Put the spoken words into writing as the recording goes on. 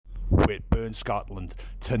Blackburn, Scotland.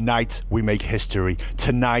 Tonight we make history.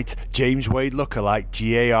 Tonight, James Wade lookalike,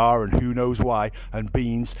 GAR and who knows why, and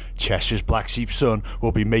Beans, Cheshire's Black Sheep son,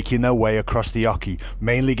 will be making their way across the Ocky,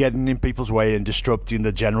 mainly getting in people's way and disrupting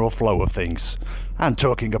the general flow of things. And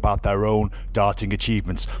talking about their own darting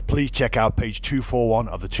achievements, please check out page 241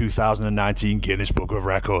 of the 2019 Guinness Book of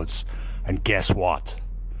Records. And guess what?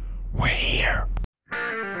 We're here.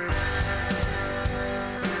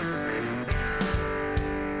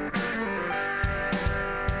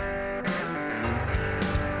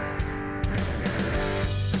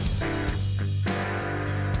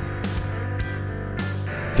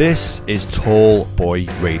 This is Tall Boy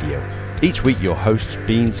Radio. Each week your hosts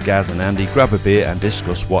Beans, Gaz and Andy grab a beer and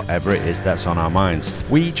discuss whatever it is that's on our minds.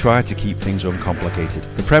 We try to keep things uncomplicated.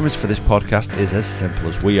 The premise for this podcast is as simple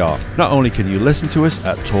as we are. Not only can you listen to us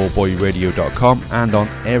at tallboyradio.com and on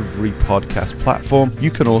every podcast platform,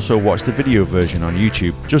 you can also watch the video version on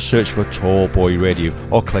YouTube. Just search for Tall Boy Radio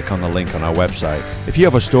or click on the link on our website. If you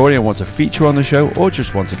have a story and want to feature on the show or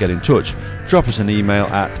just want to get in touch, drop us an email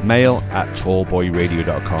at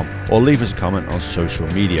mail@tallboyradio.com or leave us a comment on social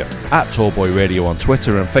media at Tallboy Radio on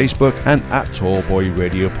Twitter and Facebook and at Tallboy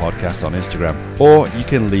Radio Podcast on Instagram. Or you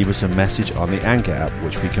can leave us a message on the Anchor app,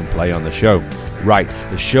 which we can play on the show. Right,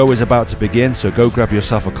 the show is about to begin, so go grab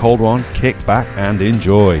yourself a cold one, kick back and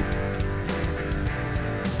enjoy.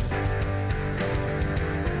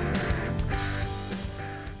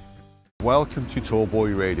 Welcome to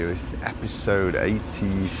Tallboy Radio. This is episode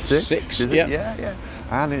 86, is it? Yeah.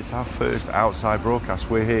 And it's our first outside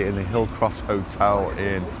broadcast. We're here in the Hillcroft Hotel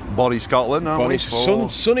in Bonnie, Scotland, aren't we?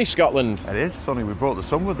 Sunny Scotland. It is sunny. We brought the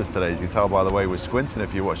sun with us today, as you can tell by the way we're squinting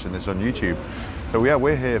if you're watching this on YouTube. So yeah,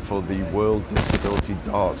 we're here for the World Disability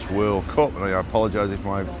Darts World Cup. And I apologise if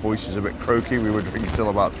my voice is a bit croaky. We were drinking till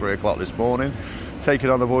about 3 o'clock this morning. Taking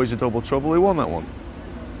on the boys of Double Trouble. Who won that one?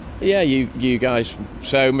 Yeah, you guys.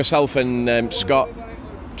 So myself and Scott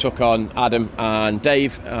took on Adam and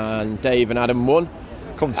Dave and Adam won.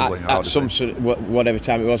 Comfortably. At some sort of, whatever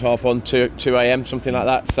time it was, 1:30, 2 a.m, something like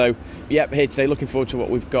that. So, yep, here today, looking forward to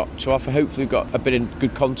what we've got to offer. Hopefully we've got a bit of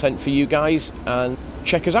good content for you guys, and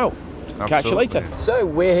check us out. Absolutely. Catch you later. So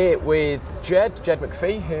we're here with Jed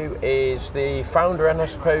McPhee, who is the founder and I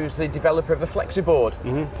suppose the developer of the FlexiBoard.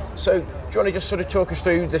 Mm-hmm. So do you want to just sort of talk us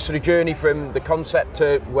through the sort of journey from the concept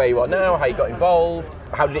to where you are now, how you got involved,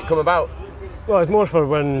 how did it come about? Well, it's more for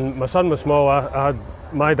when my son was small. I had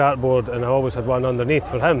my dartboard and I always had one underneath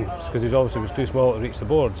for him because he obviously was too small to reach the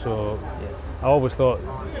board. So I always thought,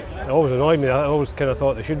 it always annoyed me. I always kind of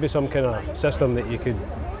thought there should be some kind of system that you could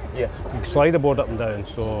slide a board up and down.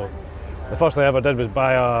 So the first thing I ever did was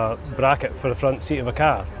buy a bracket for the front seat of a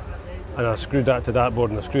car, and I screwed that to dartboard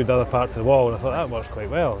and I screwed the other part to the wall, and I thought that works quite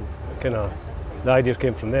well. And the ideas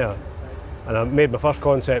came from there, and I made my first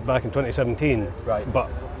concept back in 2017. Right. But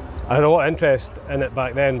I had a lot of interest in it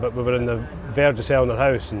back then, but we were in the verge of selling our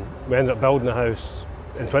house, and we ended up building the house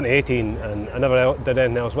in 2018, and I never did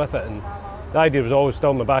anything else with it. And the idea was always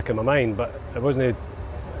still in the back of my mind, but it wasn't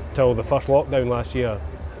until the first lockdown last year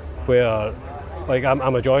where, like,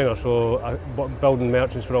 I'm a joiner, so building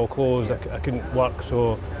merchants were all closed. I couldn't work,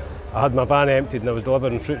 so I had my van emptied and I was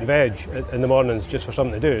delivering fruit and veg in the mornings just for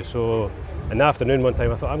something to do. So in the afternoon one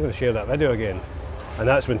time I thought, I'm going to share that video again, and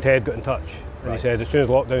that's when Ted got in touch. And he said, as soon as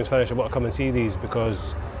lockdown's finished, I want to come and see these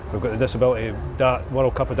because we've got the Disability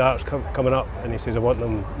World Cup of Darts coming up, and he says, I want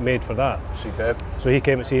them made for that. Superb. So he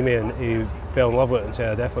came to see me and he fell in love with it and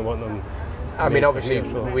said, I definitely want them. I mean, obviously,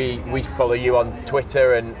 we follow you on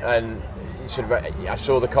Twitter and sort of, I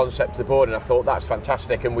saw the concept of the board and I thought that's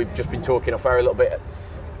fantastic, and we've just been talking off air a little bit.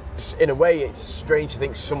 In a way, it's strange to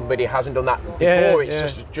think somebody hasn't done that before.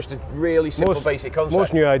 It's just a really simple, basic concept.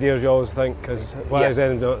 Most new ideas you always think, because why has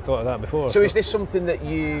anyone not thought of that before? So is this something that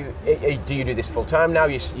do you do this full time now?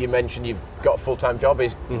 You mentioned you've got a full time job.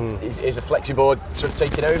 Is a FlexiBoard sort of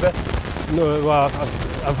taking over? No, well,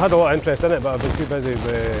 I've had a lot of interest in it, but I've been too busy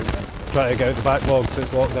with trying to get out the backlog since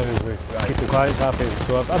lockdown with keeping clients happy.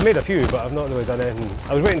 So I've made a few, but I've not really done anything.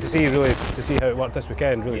 I was waiting to see how it worked this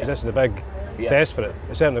weekend, really, because this is a big test for it.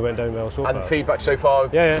 It certainly went down well so far. And feedback so far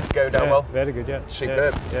going down well? Very good, yeah.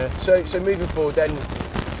 Superb. Yeah. So moving forward then,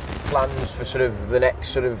 plans for sort of the next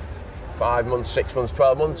sort of 5 months, 6 months,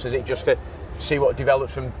 12 months? Is it just to see what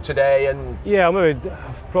develops from today? And yeah,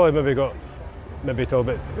 I've probably got till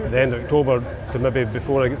about the end of October to maybe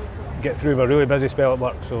before I get through my really busy spell at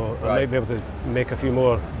work, so I might be able to make a few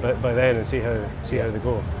more by then and see how they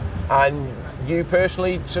go. And you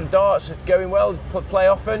personally, sort of darts going well? Play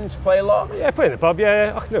often? Play a lot? Yeah, play in the pub.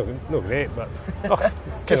 Yeah. No great, but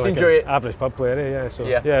just enjoy it. Average pub player. Yeah.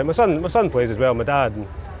 So my son plays as well. My dad, and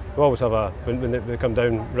we always have when they come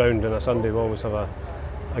down round on a Sunday, we always have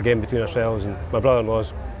a game between ourselves, and my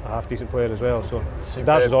brother-in-law's a half decent player as well, so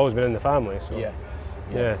that has always been in the family. So.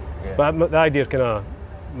 Yeah. But the idea is kind of,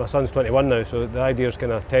 my son's 21 now, so the idea is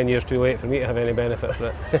kind of 10 years too late for me to have any benefit from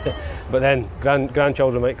it. But then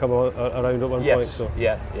grandchildren might come around at one point. So.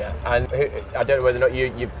 Yeah. And I don't know whether or not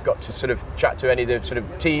you've got to sort of chat to any of the sort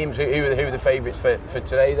of teams. Who are the favourites for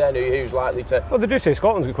today then? Who's likely to? Well, they do say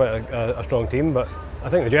Scotland's got quite a strong team, but I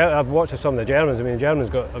think I've watched some of the Germans. I mean, Germany's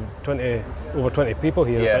got over 20 people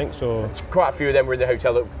here, I think. So quite a few of them were in the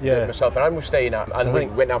hotel that myself and I was staying at, and we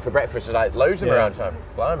went out for breakfast. There's like loads of them around town.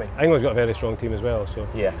 Blimey. England's got a very strong team as well. So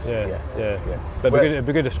yeah. But it'd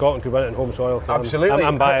be good if Scotland could win it in home soil. Absolutely.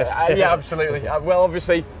 I'm biased. Yeah, absolutely. Well,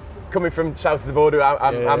 obviously, coming from south of the border,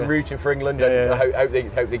 I'm rooting for England, and I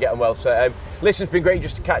hope they get on well. So, listen, it's been great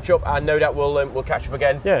just to catch up, and no doubt we'll catch up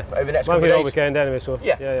again over the next couple of days. All weekend anyway, so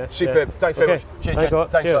yeah. Superb. Yeah. Thanks very much. Cheers. Thanks a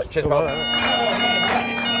lot. Thanks. Cheers, pal.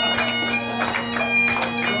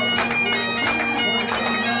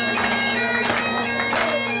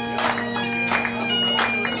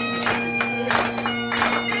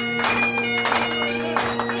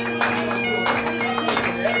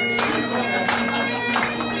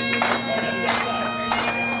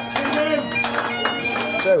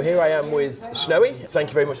 So here I am with Snowy. Thank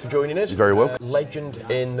you very much for joining us. You're very welcome. Legend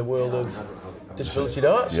in the world of disability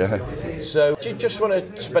darts. Yeah. So do you just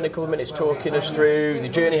want to spend a couple of minutes talking us through the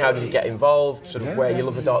journey? How did you get involved? Sort of where your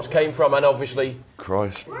love of darts came from, and obviously.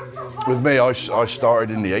 Christ. With me, I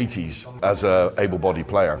started in the 80s as a able-bodied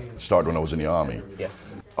player. Started when I was in the army. Yeah.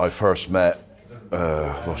 I first met,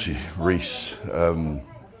 Reese.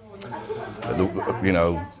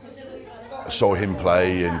 I saw him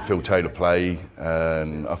play and Phil Taylor play,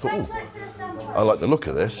 and I thought, I like the look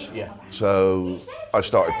of this. Yeah. So I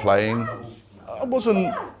started playing. I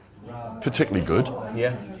wasn't particularly good.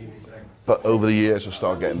 Yeah. But over the years, I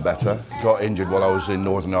started getting better. Got injured while I was in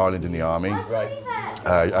Northern Ireland in the army. Right.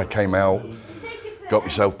 I came out, got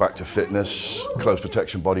myself back to fitness, close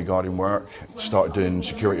protection bodyguarding work, started doing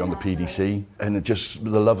security on the PDC, and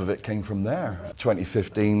the love of it came from there.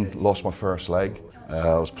 2015, lost my first leg.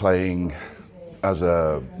 I was playing as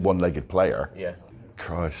a one-legged player. Yeah.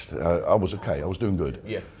 Christ, I was okay, I was doing good.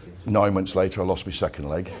 Yeah. 9 months later, I lost my second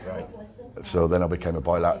leg. Right. So then I became a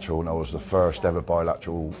bilateral, and I was the first ever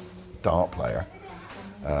bilateral dart player.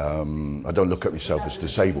 I don't look at myself as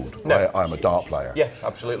disabled. No. I'm a dart player. Yeah,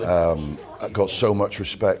 absolutely. I got so much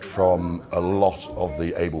respect from a lot of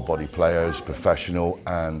the able-bodied players, professional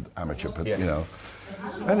and amateur,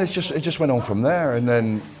 and it just went on from there. And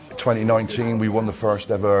then 2019, we won the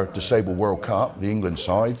first ever Disabled World Cup, the England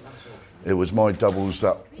side. It was my doubles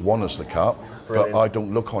that won us the cup. Brilliant. But I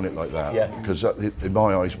don't look on it like that, because in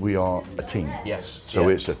my eyes, we are a team. Yes. So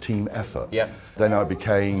it's a team effort. Yeah. Then I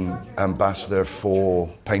became ambassador for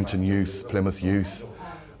Paignton Youth, Plymouth Youth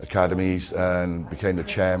Academies, and became the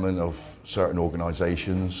chairman of certain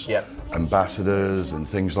organisations, ambassadors and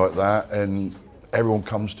things like that. And everyone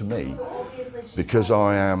comes to me because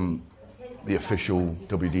I am the official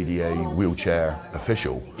WDDA wheelchair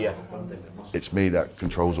official. Yeah. It's me that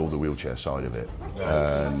controls all the wheelchair side of it.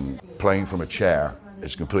 And playing from a chair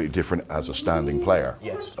is completely different as a standing player.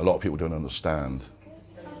 Yes. A lot of people don't understand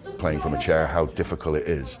playing from a chair, how difficult it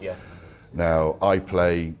is. Yeah. Now, I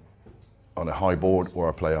play on a high board or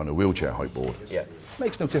I play on a wheelchair high board. Yeah.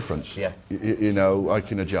 Makes no difference. Yeah. I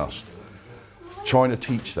can adjust. Trying to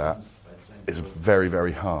teach that is very,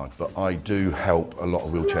 very hard, but I do help a lot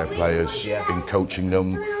of wheelchair players in coaching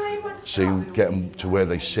them, get them to where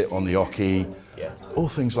they sit on the hockey, all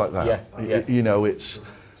things like that.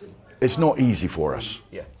 It's not easy for us.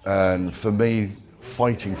 Yeah. And for me,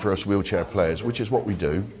 fighting for us wheelchair players, which is what we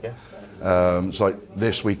do. It's like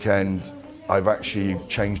this weekend, I've actually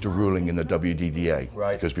changed a ruling in the WDDA.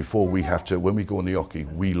 Right. Because before when we go on the hockey,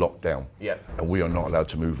 we lock down. Yeah. And we are not allowed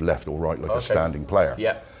to move left or right like a standing player.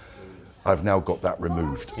 Yeah. I've now got that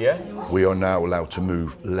removed. Yeah. We are now allowed to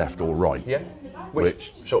move left or right. Yeah.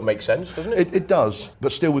 Which sort of makes sense, doesn't it? It does,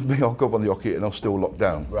 but still with me, I'll go up on the hockey and I'll still lock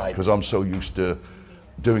down. Right. Because I'm so used to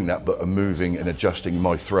doing that, but I'm moving and adjusting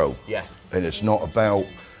my throw. Yeah. And it's not about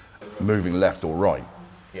moving left or right.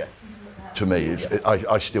 Yeah. To me,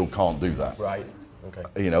 I still can't do that. Right.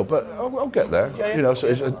 Okay. But I'll get there. Yeah. So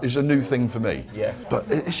it's a new thing for me. Yeah. But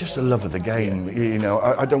it's just the love of the game.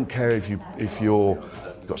 I don't care if you're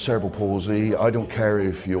got cerebral palsy. I don't care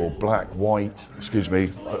if you're black, white. Excuse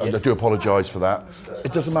me. I do apologise for that.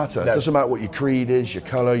 It doesn't matter. No. It doesn't matter what your creed is, your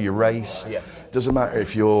colour, your race. Yeah. It doesn't matter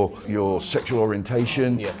if your sexual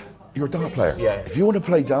orientation. Yeah. you're a dart player. Yeah. If you want to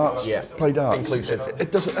play darts, Yeah. play darts. Inclusive.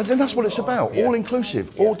 It doesn't, and that's what it's about. Yeah. All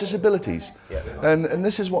inclusive, all disabilities. Yeah. And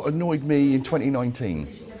this is what annoyed me in 2019.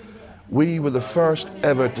 We were the first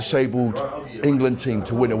ever disabled England team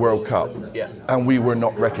to win a World Cup, Yeah. and we were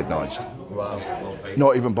not recognised. Wow.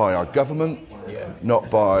 Not even by our government, Yeah. not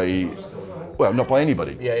by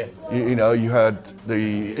anybody. Yeah. You know, you had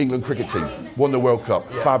the England cricket team, won the World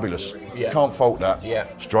Cup, fabulous. Yeah. Can't fault that. Yeah.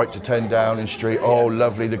 Strike to 10 Downing Street, oh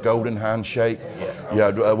lovely, the golden handshake. Yeah. You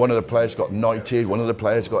had one of the players got knighted, one of the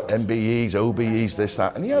players got MBEs, OBEs, this,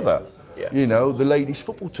 that and the other. Yeah. You know, the ladies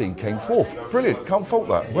football team came fourth. Brilliant, can't fault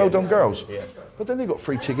that. Well done, girls. Yeah. But then they got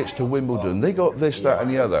free tickets to Wimbledon, they got this, that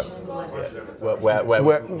and the other. Where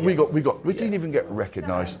We didn't even get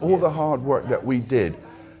recognised. All the hard work that we did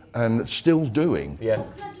and still doing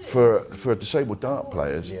for disabled dart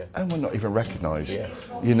players, and we're not even recognised. Yeah.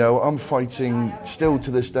 You know, I'm fighting still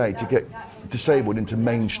to this day to get disabled into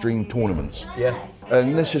mainstream tournaments. Yeah.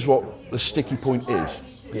 And this is what the sticky point is.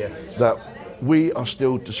 Yeah. That we are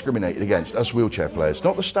still discriminated against, us wheelchair players.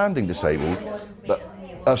 Not the standing disabled, but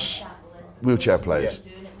us wheelchair players.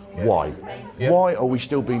 Yeah. Why? Yeah. Why are we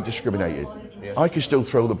still being discriminated? Yeah. I can still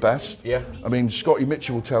throw the best. Yeah. I mean, Scotty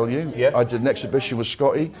Mitchell will tell you. Yeah. I did an exhibition with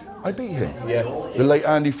Scotty. I beat him. Yeah. The late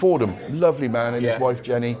Andy Fordham, lovely man, and his wife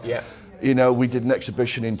Jenny. Yeah. You know, we did an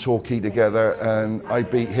exhibition in Torquay together, and I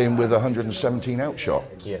beat him with a 117 outshot.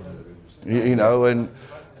 Yeah. You know, and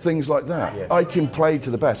things like that. Yeah. I can play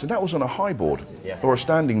to the best, and that was on a high board or a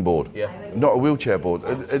standing board, not a wheelchair board.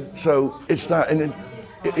 And so it's that, and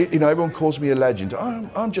you know, everyone calls me a legend.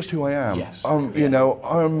 I'm just who I am. Yes. You know,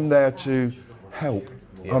 I'm there to help.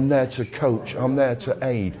 Yeah. I'm there to coach. I'm there to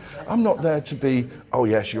aid. I'm not there to be, oh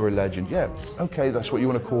yes, you're a legend. Yeah, okay, that's what you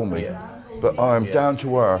want to call me. Yeah. But I'm down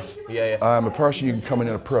to earth. Yeah. I'm a person you can come in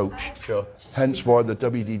and approach. Sure. Hence why the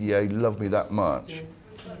WDDA love me that much.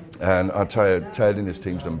 And I tell you, Ted and his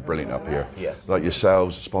team's done brilliant up here. Yeah. Like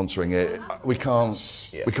yourselves sponsoring it. We can't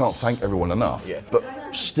thank everyone enough. Yeah. But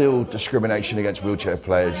still, discrimination against wheelchair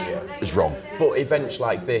players is wrong. But events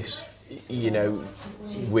like this, you know,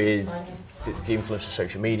 with the influence of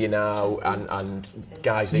social media now and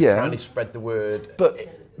guys that trying to spread the word. But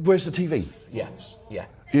where's the TV? Yes. Yeah.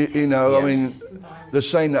 You know, I mean, they're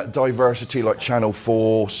saying that diversity, like Channel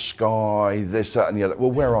 4, Sky, this, that, and the other.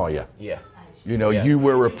 Well, where are you? Yeah. You know, you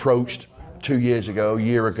were approached 2 years ago, a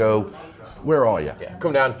year ago. Where are you? Yeah.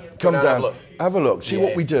 Come down. Have a look. See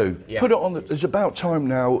what we do. Yeah. Put it on. It's about time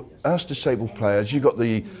now. Us disabled players. You got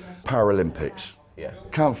the Paralympics. Yeah.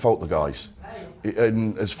 Can't fault the guys.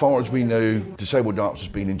 And as far as we know, disabled darts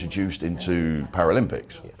has been introduced into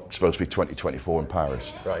Paralympics. It's supposed to be 2024 in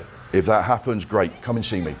Paris. Right. If that happens, great. Come and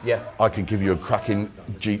see me. Yeah. I can give you a cracking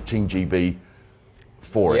Team GB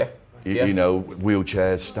for it. Yeah. You know,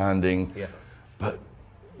 wheelchairs, standing. Yeah. But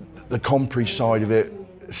the compre side of it,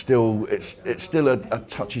 still, it's still a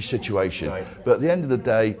touchy situation. Right. But at the end of the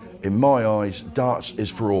day, in my eyes, darts is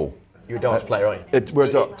for all. You're a darts player, aren't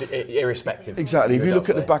you? Irrespective. Exactly. If you look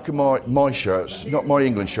at the back of my shirts, not my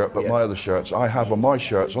England shirt, but my other shirts, I have on my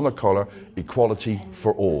shirts, on the collar, equality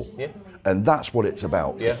for all. Yeah. And that's what it's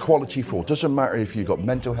about. Yeah. Equality for all. It doesn't matter if you've got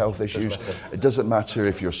mental health issues. It doesn't matter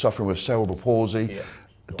if you're suffering with cerebral palsy. Yeah.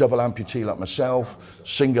 Double amputee like myself,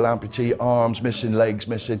 single amputee, arms missing, legs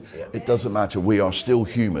missing. Yeah. It doesn't matter. We are still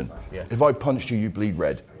human. Yeah. If I punched you, you bleed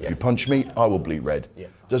red. Yeah. If you punch me, I will bleed red. Yeah.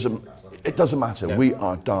 It doesn't matter. No. We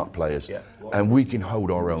are dart players, and we can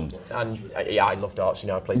hold our own. And I love darts. You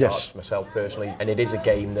know, I play darts myself personally, and it is a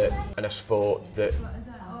game and a sport that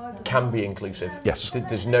can be inclusive. Yes.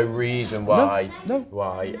 There's no reason why No.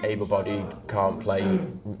 why able-bodied can't play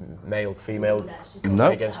male, female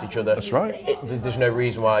No. against each other. That's right. There's no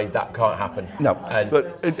reason why that can't happen. No, And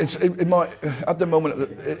but it might. At the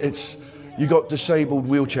moment, it's you got disabled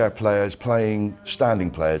wheelchair players playing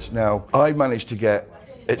standing players. Now, I managed to get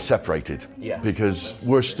it separated because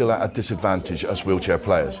we're still at a disadvantage as wheelchair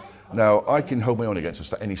players. Now, I can hold my own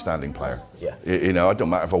against any standing player. Yeah. You know, it don't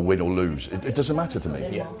matter if I win or lose. It doesn't matter to me.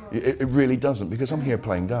 Yeah. It really doesn't, because I'm here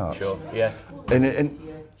playing darts. Sure. Yeah. And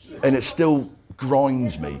it still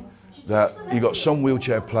grinds me that you got some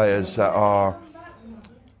wheelchair players that are,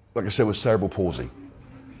 like I said, with cerebral palsy,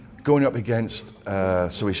 going up against,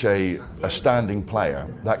 so we say, a standing player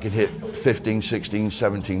that could hit 15, 16,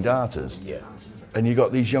 17 darters. Yeah. And you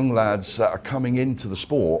got these young lads that are coming into the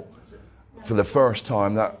sport for the first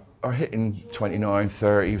time that are hitting 29,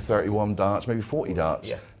 30, 31 darts, maybe 40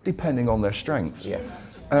 darts, depending on their strengths. Yeah.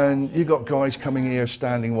 And you got guys coming here,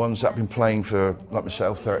 standing ones that have been playing for, like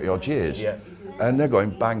myself, 30 odd years. Yeah. And they're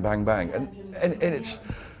going bang, bang, bang. And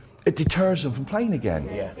it deters them from playing again.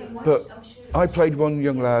 Yeah. But I played one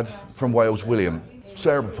young lad from Wales, William.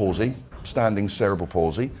 cerebral palsy, standing cerebral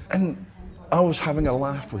palsy, and I was having a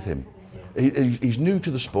laugh with him. He's new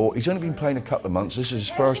to the sport. He's only been playing a couple of months. This is his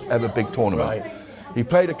first ever big tournament. Right. He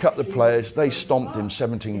played a couple of players. They stomped him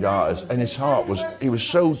 17 darters, and he was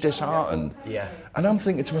so disheartened. Yeah. And I'm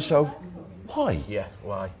thinking to myself, why? Yeah,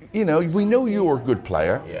 why? You know, we know you're a good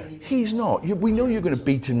player. Yeah. He's not. We know you're going to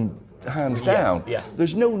beat him hands down. Yeah.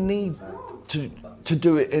 There's no need to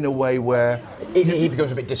do it in a way where He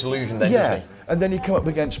becomes a bit disillusioned then, doesn't he? And then he come up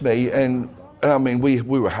against me, and I mean, we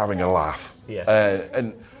were having a laugh. Yeah.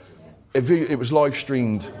 And it was live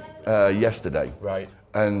streamed yesterday. Right.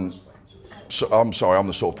 And so, I'm sorry, I'm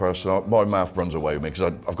the sort of person, my mouth runs away with me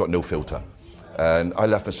because I've got no filter. And I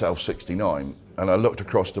left myself 69, and I looked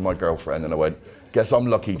across to my girlfriend and I went, guess I'm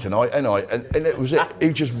lucky tonight, and it was it. He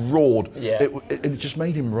just roared. Yeah. It just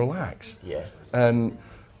made him relax. Yeah. And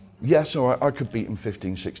yes, all right, I could beat him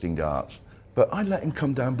 15, 16 darts, but I let him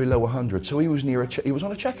come down below 100, so he was he was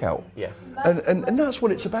on a checkout. Yeah. And that's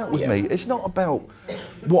what it's about with me. It's not about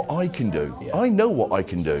what I can do. Yeah. I know what I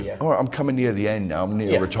can do. Yeah. All right, I'm coming near the end now. I'm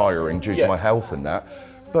near retiring due to my health and that,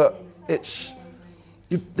 but it's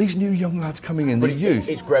these new young lads coming in, the youth.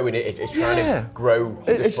 It's growing. It's trying to grow.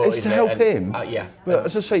 It's to help him. Yeah. But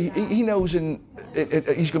as I say, he knows he's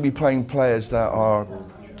going to be playing players that are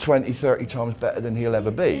 20, 30 times better than he'll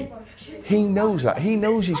ever be. He knows that. He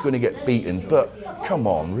knows he's going to get beaten. But come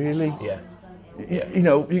on, really? Yeah. You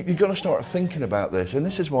know, you've got to start thinking about this. And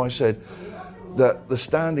this is why I said that the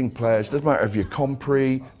standing players, doesn't matter if you're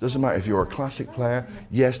Compre, doesn't matter if you're a classic player,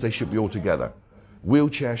 yes, they should be all together.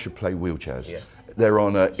 Wheelchairs should play wheelchairs. Yeah. They're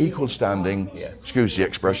on equal standing. Yeah. Excuse the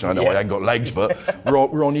expression, I know I ain't got legs, but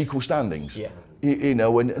we're on equal standings. Yeah. You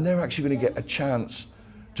know, and they're actually going to get a chance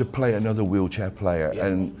to play another wheelchair player. Yeah.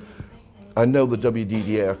 And I know the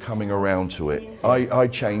WDDA are coming around to it. I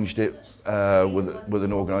changed it with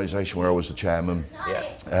an organisation where I was the chairman,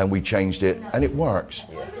 and we changed it, and it works.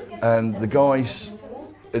 Yeah. And the guys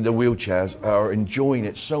in the wheelchairs are enjoying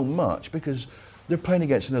it so much because they're playing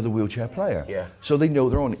against another wheelchair player. Yeah. So they know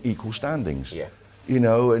they're on equal standings. Yeah. You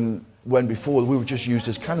know, and when before we were just used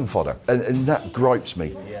as cannon fodder, and that gripes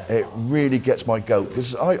me. Yeah. It really gets my goat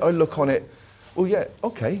because I look on it. Well, yeah,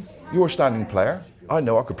 okay, you're a standing player. I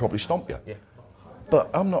know I could probably stomp you. Yeah. But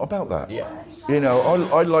I'm not about that. Yeah. You know,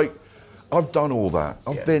 I've done all that.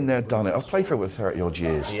 I've been there, done it. I've played for over 30 odd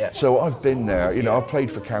years. Yeah. So I've been there, you know, I've played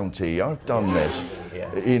for county, I've done this.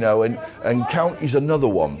 Yeah. You know, and county's another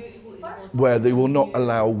one where they will not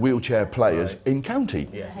allow wheelchair players in county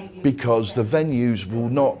because the venues will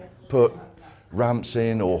not put ramps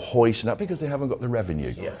in or hoists and that because they haven't got the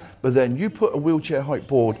revenue. Yeah. But then you put a wheelchair height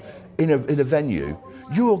board in a venue,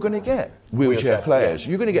 you are going to get wheelchair players.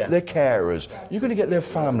 You're going to get their carers. You're going to get their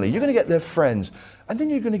family. You're going to get their friends, and then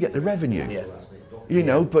you're going to get the revenue. Yeah. You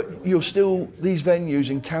know, but you're still, these venues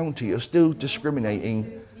in county are still discriminating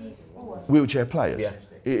wheelchair players. Yeah.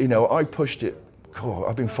 You know, I pushed it. God,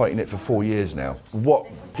 I've been fighting it for 4 years now. What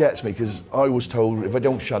gets me, because I was told if I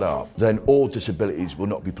don't shut up, then all disabilities will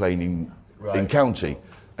not be playing in county,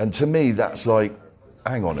 and to me that's like,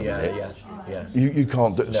 hang on a minute. Yeah. You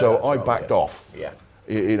can't do. No, so I backed off. Yeah.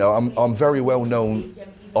 You know, I'm very well known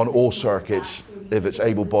on all circuits if it's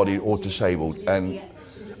able-bodied or disabled, and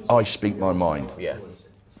I speak my mind. Yeah.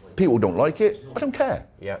 People don't like it. I don't care.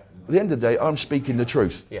 Yeah. At the end of the day, I'm speaking the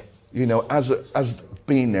truth. Yeah. You know, as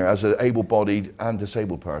being there as an able-bodied and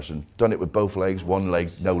disabled person, done it with both legs, one leg,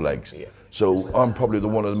 no legs. Yeah. So I'm probably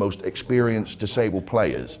one of the most experienced disabled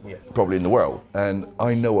players, probably in the world, and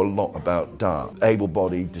I know a lot about dart,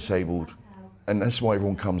 able-bodied, disabled. And that's why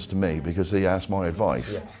everyone comes to me, because they ask my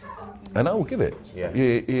advice. Yeah. And I will give it. Yeah.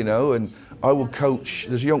 You know, and I will coach.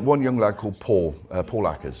 There's one young lad called Paul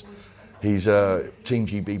Ackers. He's a Team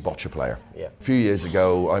GB bocce player. Yeah. A few years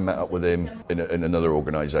ago, I met up with him in another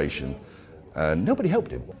organisation, and nobody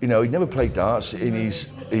helped him. You know, he'd never played darts, and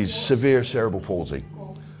he's severe cerebral palsy.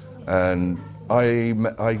 And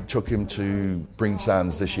I took him to Breen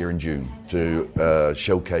Sands this year in June to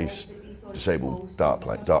showcase disabled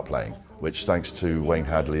dart playing, which thanks to Wayne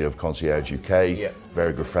Hadley of Concierge UK,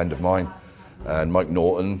 very good friend of mine, and Mike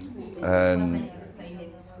Norton, and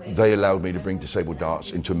they allowed me to bring disabled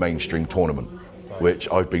darts into a mainstream tournament, which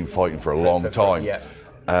I've been fighting for a long time.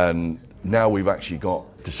 And now we've actually got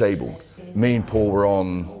disabled. Me and Paul were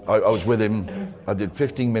on, I was with him, I did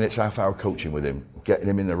 15 minutes, half-hour coaching with him, getting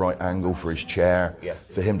him in the right angle for his chair,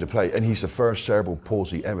 for him to play. And he's the first cerebral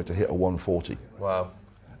palsy ever to hit a 140. Wow.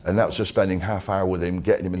 And that was just spending half hour with him,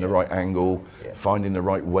 getting him in the right angle, finding the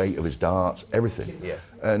right weight of his darts, everything. Yeah.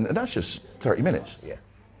 And that's just 30 minutes. Yeah.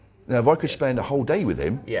 Now, if I could spend a whole day with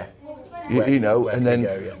him, Where and then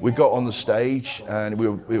can you go, we got on the stage and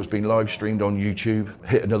it was being live streamed on YouTube,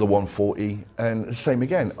 hit another 140, and the same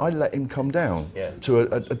again. I let him come down to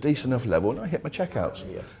a decent enough level, and I hit my checkouts.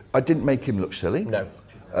 Yeah. I didn't make him look silly. No.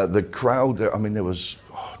 The crowd, I mean, there was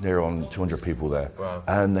near on 200 people there, wow.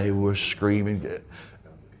 and they were screaming.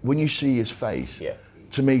 When you see his face,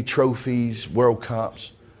 to me, trophies, World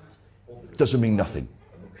Cups, doesn't mean nothing.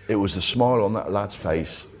 It was the smile on that lad's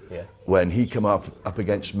face when he come up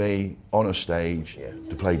against me on a stage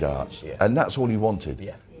to play darts, and that's all he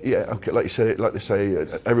wanted. Okay, like you said, like they say,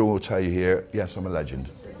 everyone will tell you here, yes, I'm a legend.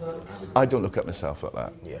 I don't look at myself like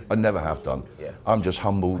that. I never have done. I'm just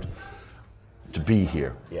humbled to be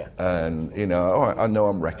here. And I know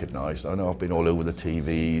I'm recognised. I know I've been all over the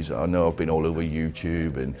TVs. I know I've been all over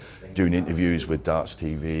YouTube and doing interviews with Darts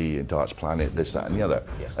TV and Darts Planet, this, that, and the other.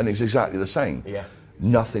 And it's exactly the same.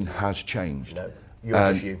 Nothing has changed. No, you're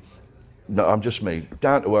just you. No, I'm just me.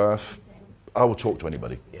 Down to earth. I will talk to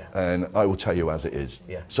anybody, and I will tell you as it is.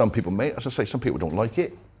 Some people may, as I say, some people don't like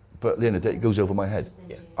it, but at the end of the day, it goes over my head.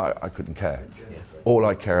 I couldn't care. All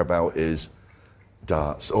I care about is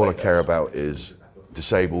darts. All I care about is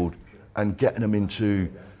disabled and getting them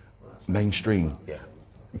into mainstream,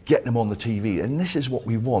 getting them on the TV. And this is what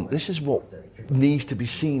we want. This is what needs to be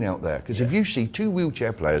seen out there. Because if you see two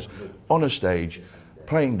wheelchair players on a stage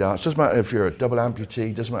playing darts, doesn't matter if you're a double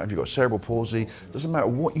amputee, doesn't matter if you've got cerebral palsy, doesn't matter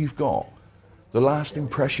what you've got, the last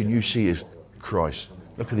impression you see is, Christ,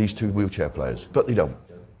 look at these two wheelchair players. But they don't.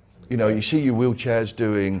 You see your wheelchairs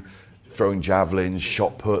throwing javelins,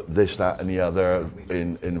 shot put, this, that and the other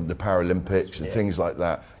in the Paralympics and things like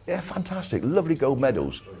that. Yeah, fantastic, lovely gold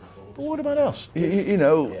medals. But what about us?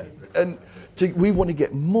 And we want to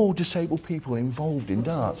get more disabled people involved in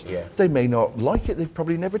darts. They may not like it, they've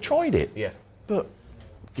probably never tried it. But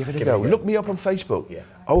give it a go. Look me up on Facebook.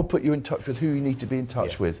 I will put you in touch with who you need to be in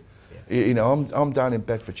touch with. I'm down in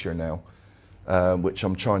Bedfordshire now, which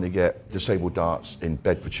I'm trying to get disabled darts in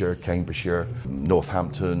Bedfordshire, Cambridgeshire,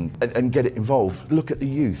 Northampton, and get it involved. Look at the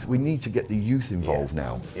youth. We need to get the youth involved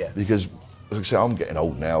now. Because, as I say, I'm getting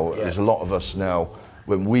old now. There's a lot of us now,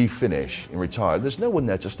 when we finish and retire, there's no one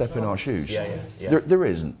there to step in our shoes. There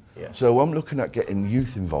isn't. So I'm looking at getting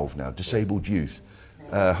youth involved now, disabled youth.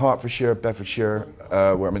 Hertfordshire, Bedfordshire,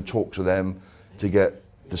 where I'm in talks with them to get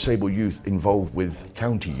disabled youth involved with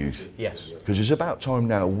county youth. Because it's about time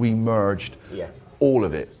now we merged all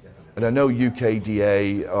of it. And I know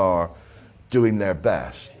UKDA are doing their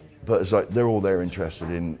best, but it's like they're all they're interested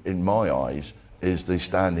in my eyes, is the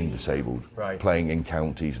standing disabled, playing in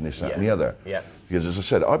counties and this, that and the other. Because as I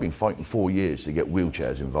said, I've been fighting 4 years to get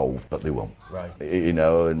wheelchairs involved, but they won't.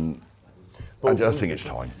 And I just think it's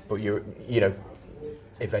time. But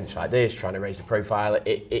events like this, trying to raise the profile,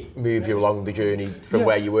 it moves you along the journey from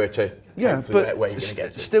where you were to but where you're going to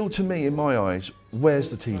get to. Still, to me, in my eyes, where's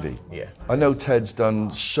the TV? I know Ted's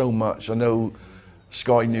done so much. I know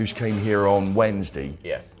Sky News came here on Wednesday.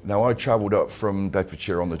 Now I travelled up from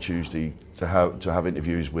Bedfordshire on the Tuesday to have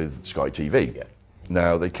interviews with Sky TV.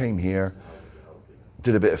 Now they came here,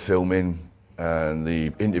 did a bit of filming, and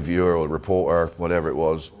the interviewer or the reporter, whatever it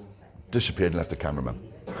was, disappeared and left the cameraman.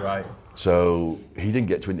 So he didn't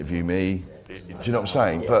get to interview me. Do you know what I'm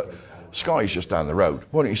saying? But Sky's just down the road.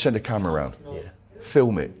 Why don't you send a camera around?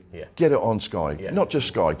 Film it. Get it on Sky. Not just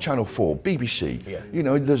Sky, Channel 4,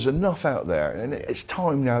 BBC. There's enough out there. And it's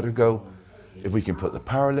time now to go, if we can put the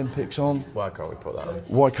Paralympics on. Why can't we put that on?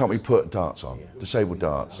 Why can't we put darts on? Disabled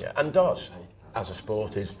darts. And darts as a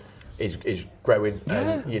sport is growing.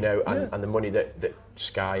 And the money that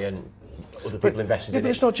Sky and other people invested in it. But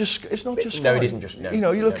it's not just Sky. No, it isn't just.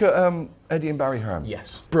 No. You look at Eddie and Barry Harm.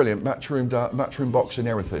 Brilliant, matchroom boxing,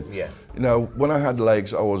 everything. When I had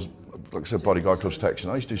legs, I was, like I said, bodyguard club protection.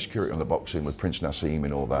 I used to do security on the boxing with Prince Nassim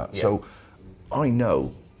and all that. So I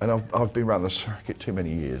know, and I've been around the circuit too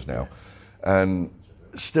many years now, and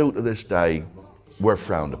still to this day, we're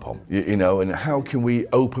frowned upon. And how can we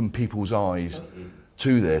open people's eyes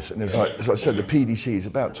to this? And it's like, as I said, the PDC is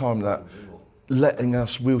about time that letting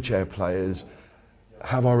us wheelchair players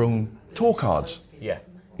have our own tour cards.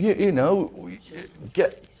 There's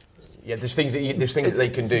things that they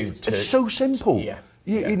can do. It's so simple.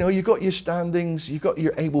 You've got your standings, you've got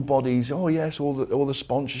your able bodies. Oh yes, all the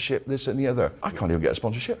sponsorship, this and the other. I can't even get a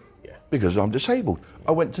sponsorship because I'm disabled.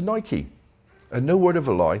 I went to Nike, and no word of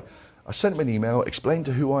a lie, I sent them an email, explained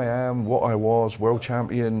to who I am, what I was, world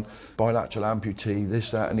champion, bilateral amputee,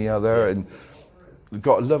 this, that, and the other, and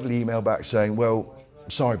got a lovely email back saying, well,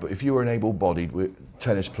 sorry, but if you were an able-bodied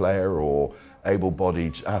tennis player or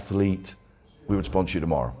able-bodied athlete, we would sponsor you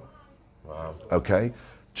tomorrow. Okay?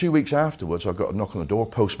 2 weeks afterwards, I got a knock on the door,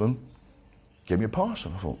 postman, gave me a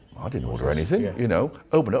parcel. I thought, I didn't order anything, you know.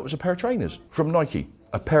 Opened up, it was a pair of trainers from Nike,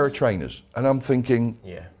 a pair of trainers. And I'm thinking,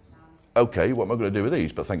 okay, what am I going to do with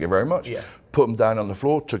these? But thank you very much. Put them down on the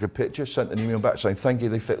floor, took a picture, sent an email back saying, thank you,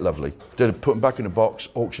 they fit lovely. Put them back in the box,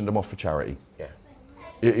 auctioned them off for charity.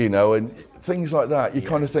 You know, and things like that. You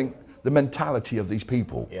kind of think, the mentality of these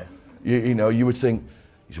people. You know, you would think,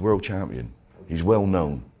 he's a world champion, he's well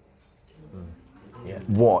known.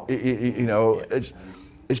 What, you know,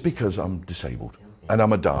 it's because I'm disabled and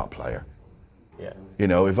I'm a dart player. You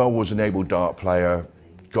know, if I was an able dart player,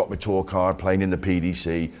 got my tour card, playing in the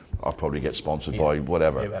PDC, I'd probably get sponsored by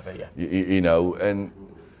whatever. You know, and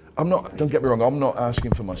I'm not, don't get me wrong, I'm not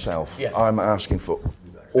asking for myself. I'm asking for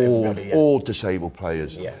all disabled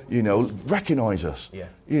players. You know, recognise us.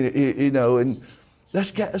 You know, and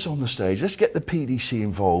let's get us on the stage. Let's get the PDC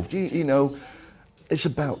involved. You know, it's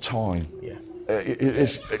about time.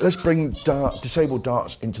 Let's bring disabled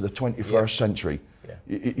darts into the 21st century.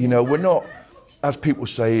 You know, we're not, as people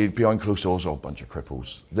say behind closed doors, oh, a bunch of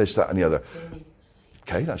cripples, this, that, and the other.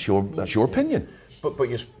 Okay, that's your opinion. But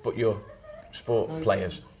you're sport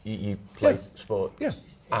players. You play sport.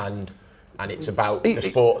 And it's about the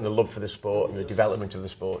sport and the love for the sport and the development of the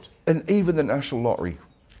sport. And even the National Lottery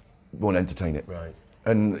won't entertain it.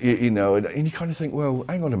 And you know, and you kind of think, well,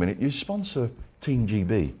 hang on a minute, you sponsor Team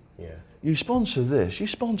GB. You sponsor this, you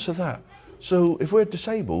sponsor that. So if we're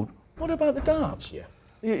disabled, what about the darts?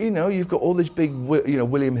 You know, you've got all these big, you know,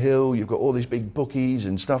 William Hill, you've got all these big bookies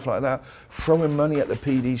and stuff like that, throwing money at the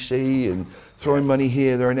PDC and throwing money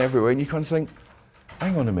here, there and everywhere. And you kind of think,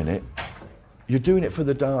 hang on a minute, you're doing it for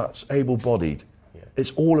the darts, able-bodied.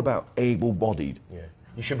 It's all about able-bodied.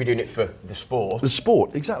 You should be doing it for the sport. The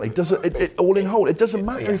sport, exactly. It all in whole. It doesn't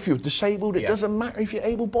matter if you're disabled, it doesn't matter if you're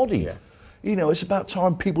able-bodied. You know, it's about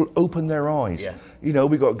time people open their eyes. You know,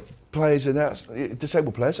 we've got players in that,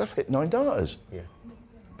 disabled players, have hit 9 darters.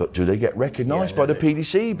 But do they get recognised by the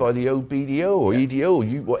PDC, by the OBDO or EDO, or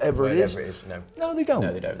whatever it is? No, they don't.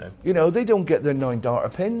 No, they don't know. You know, they don't get their 9 darter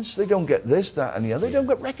pins, they don't get this, that and the other, they don't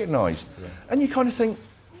get recognised. And you kind of think,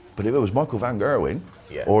 but if it was Michael Van Gerwen,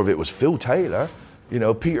 or if it was Phil Taylor, you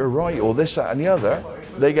know, Peter Wright or this, that and the other,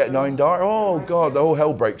 they get 9 darter, oh God, the whole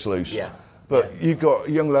hell breaks loose. But you've got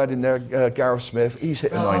a young lad in there, Gareth Smith, he's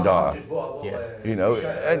hit a 9 darter. You know,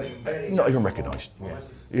 and not even recognised.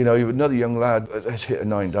 You know, another young lad has hit a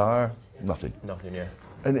 9 darter, nothing.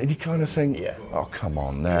 And you kind of think, oh, come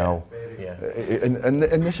on now.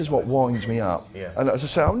 And this is what winds me up. And as I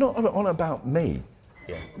say, I'm not on about me.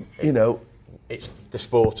 You know, it's the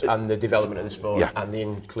sport and the development of the sport and the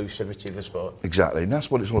inclusivity of the sport. Exactly, and that's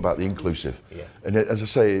what it's all about, the inclusive. And as I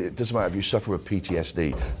say, it doesn't matter if you suffer with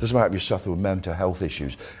PTSD, it doesn't matter if you suffer with mental health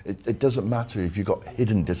issues, it doesn't matter if you've got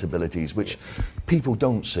hidden disabilities, which people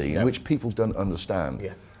don't see and which people don't understand.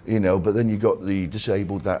 You know, but then you've got the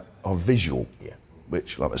disabled that are visual,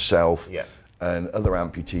 which like myself and other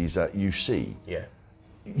amputees that you see.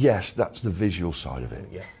 Yes, that's the visual side of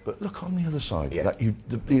it. But look on the other side, that you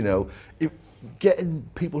know, getting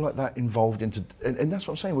people like that involved into, and that's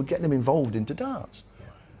what I'm saying, we're getting them involved into darts,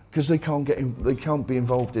 because they can't be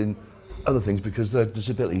involved in other things because their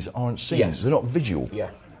disabilities aren't seen. They're not visual.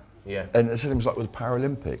 And it's things like with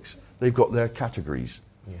Paralympics, they've got their categories,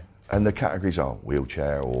 and the categories are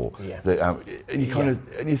wheelchair or and you kind of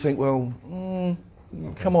and you think, well,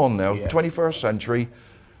 come on now, 21st century,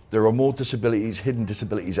 there are more disabilities, hidden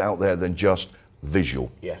disabilities out there than just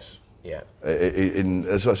visual.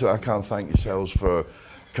 As I said, I can't thank yourselves for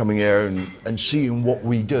coming here and seeing what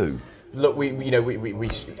we do. Look, I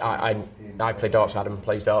play darts. Adam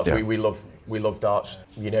plays darts. We love darts.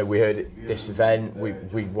 You know, we heard at this event.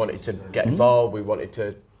 We wanted to get involved. We wanted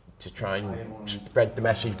to try and spread the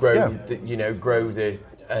message, grow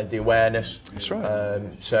the awareness. That's right.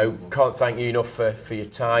 So can't thank you enough for your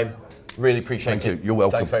time. Really appreciate it. Thank you. You're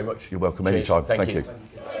welcome. Thanks very much. You're welcome. Cheers. Anytime. Thank you.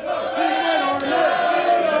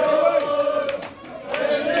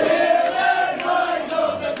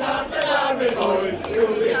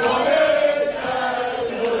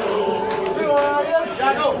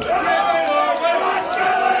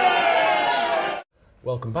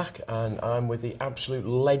 Welcome back, and I'm with the absolute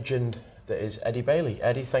legend that is Eddie Bailey.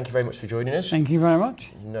 Eddie, thank you very much for joining us. Thank you very much.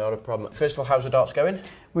 Not a problem. First of all, how's the darts going?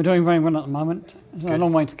 We're doing very well at the moment. There's a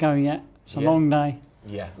long way to go yet. It's a long day.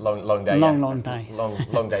 Long day. Long day.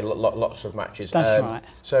 Long day. Lots of matches. That's right.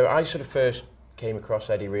 So I sort of first came across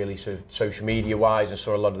Eddie really sort of social media wise and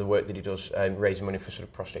saw a lot of the work that he does raising money for sort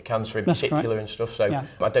of prostate cancer in particular and stuff. So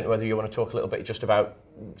I don't know whether you want to talk a little bit just about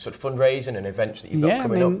sort of fundraising and events that you've got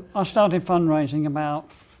coming up. I started fundraising about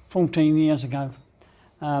 14 years ago.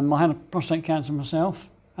 I had prostate cancer myself,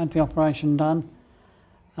 had the operation done.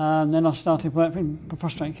 Then I started working for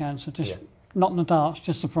prostate cancer, just not the darts,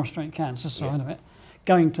 just the prostate cancer side of it.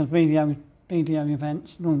 Going to BDO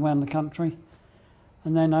events all around the country.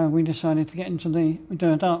 And then we decided to get into we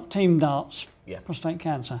do team darts, prostate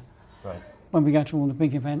cancer. Right. When we go to all the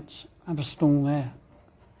big events, have a stall there.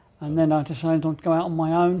 And then I decided I'd go out on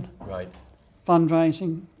my own. Right.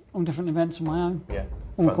 Fundraising, all different events on my own. Yeah.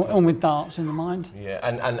 All with darts in the mind. Yeah,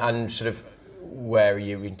 and sort of, where are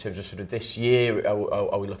you in terms of sort of this year?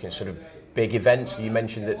 Are we looking at sort of big events? You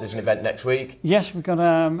mentioned that there's an event next week. Yes, we've got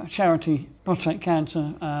a charity prostate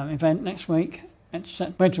cancer event next week. It's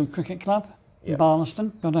at Wedgwood Cricket Club in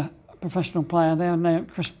Barlaston. Got a professional player there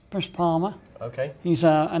named Chris Palmer. Okay. He's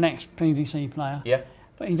an ex-PDC player. Yeah.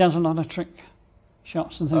 But he does a lot of trick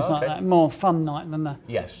shots and things like that. More fun night than the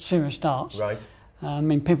serious darts. Right. I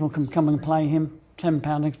mean, people can come and play him,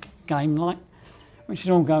 £10 a game like, which is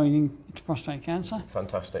all going into prostate cancer.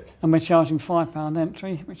 Fantastic. And we're charging £5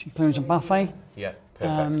 entry, which includes a buffet. Yeah,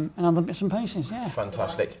 perfect. And other bits and pieces,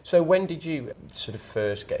 Fantastic. So when did you sort of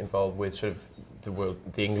first get involved with sort of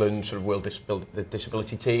the England sort of World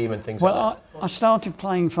Disability team and things like that? Well, I started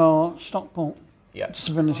playing for Stockport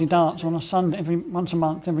Disability Darts on a Sunday, once a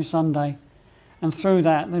month, every Sunday. And through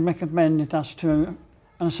that, they recommended us to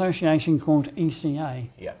an association called ECA.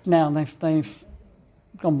 Yeah. Now they've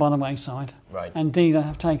gone by the wayside. Right. And DIDA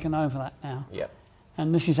have taken over that now. Yeah.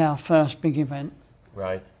 And this is our first big event.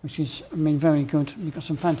 Right. Which is, very good. We've got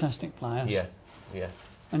some fantastic players. Yeah. Yeah.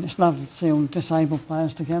 And it's lovely to see all disabled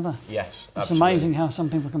players together. Yes, it's amazing how some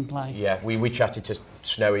people can play. Yeah, we chatted to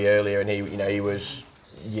Snowy earlier, and he was,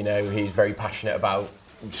 he's very passionate about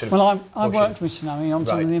sort of. Well, I worked with Snowy on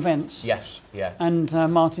some of the events. Yes, yeah. And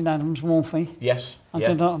Martin Adams, Wolfie. Yes, I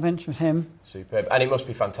did a lot of events with him. Superb, and it must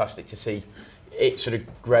be fantastic to see it sort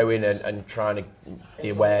of growing and trying to the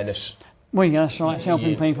awareness. Well, yeah, that's right. It's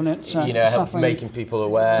helping people. It's making people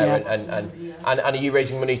aware, and are you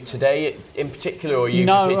raising money today in particular, or are you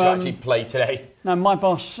just here to actually play today? No, my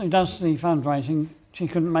boss, who does the fundraising, she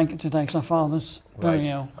couldn't make it today because her father's very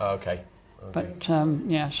ill. Oh, okay. But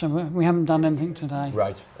so we haven't done anything today.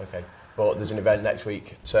 Right. Okay. But there's an event next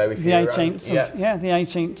week, so if the 18th, the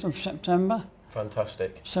 18th of September.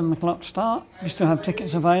 Fantastic. 7 o'clock start. We still have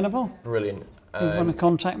tickets available. Brilliant. If you want to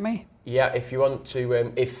contact me. Yeah, if you want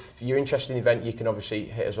to, if you're interested in the event, you can obviously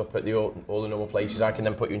hit us up at all the normal places. I can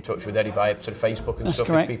then put you in touch with Eddie via sort of Facebook and stuff.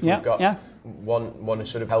 Correct. If people have got want to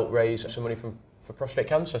sort of help raise some money for prostate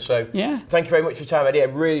cancer. So thank you very much for your time, Eddie. I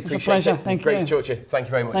really appreciate it. Thank Great you. to talk to you. Thank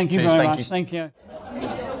you very much. Thank you very much. Thank you.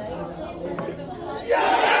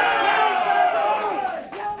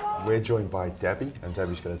 We're joined by Debbie, and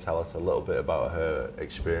Debbie's going to tell us a little bit about her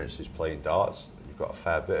experiences playing darts. You've got a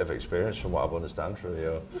fair bit of experience from what I've understand from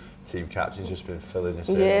your team captain's just been filling us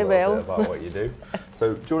in a little bit about what you do.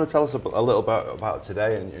 So do you want to tell us a little about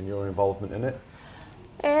today and your involvement in it?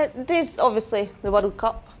 There's obviously the World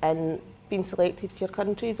Cup, and being selected for your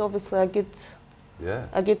country is obviously a good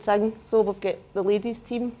thing. So we've got the ladies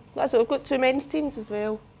team. So we've got 2 men's teams as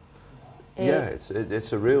well. Yeah,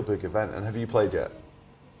 it's a real big event. And have you played yet?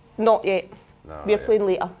 Not yet. No, we're playing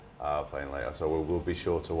later. Playing later, so we'll be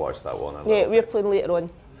sure to watch that one. We're playing later on.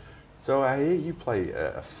 So I hear you play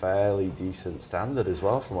at a fairly decent standard as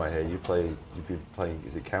well. From what I hear, you've been playing.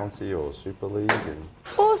 Is it county or Super League? And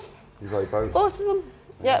both. You play both. Both of them.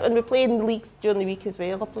 Yeah, and we play in leagues during the week as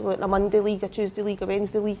well. I play like a Monday league, a Tuesday league, a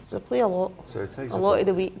Wednesday league. So I play a lot. So it takes a lot of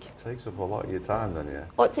the week. It takes up a lot of your time then, yeah.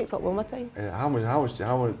 Oh, it takes up all my time. Yeah. How much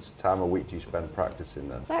time a week do you spend practicing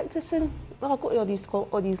then? Practicing. Well, I go to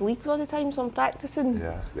all these leagues all the time, so I'm practicing.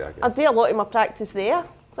 Yeah, I guess. I do a lot of my practice there,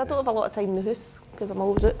 because I don't have a lot of time in the house, because I'm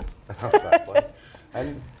always out.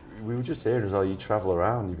 And we were just hearing as well, you travel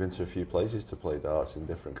around, you've been to a few places to play darts in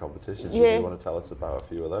different competitions. Yeah. Do you want to tell us about a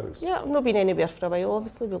few of those? Yeah, I've not been anywhere for a while,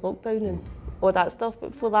 obviously, with lockdown and all that stuff.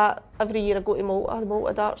 But before that, every year I go to Malta, the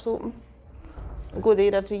Malta Darts Open. I go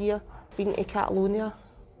there every year. Been to Catalonia,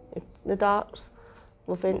 the darts.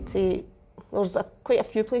 We've went to, there's quite a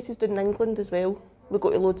few places down in England as well. We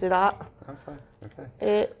go to loads of that. Oh, fine,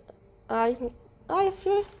 okay. Aye, a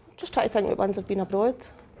few. Just try to think what ones have been abroad.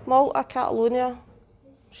 Malta, Catalonia.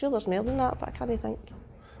 I'm sure there's more than that, but I can't think.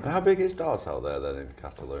 And how big is darts out there then in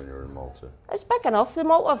Catalonia and Malta? It's big enough. The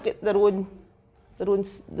Malta have got their own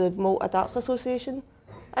the Malta Darts Association.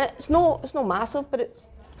 And it's no massive, but it's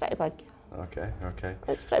pretty big. Okay.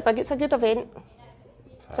 It's pretty big. It's a good event.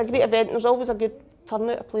 It's a great event. There's always a good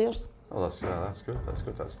turnout of players. Oh, that's good.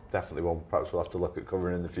 That's definitely one perhaps we'll have to look at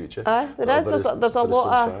covering in the future. There is. There's a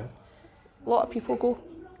lot of people go.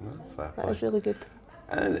 No, fair play. That is really good.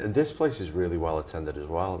 And this place is really well attended as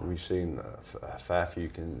well. We've seen a fair few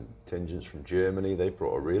contingents from Germany. They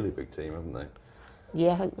brought a really big team, haven't they?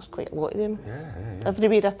 Yeah, I think there's quite a lot of them. Yeah.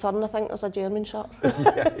 Everywhere I turn, I think there's a German shirt.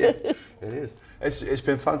 Yeah, it is. It's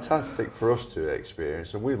been fantastic for us to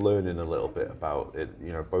experience, and we're learning a little bit about it.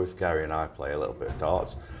 You know, both Gary and I play a little bit of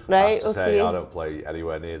darts. Right, I have to say, okay. I don't play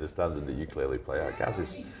anywhere near the standard that you clearly play at. Gaz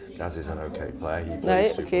is an okay player. He plays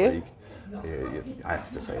Right, Super okay. League. Yeah, I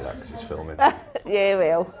have to say that because he's filming. Yeah,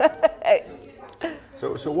 well.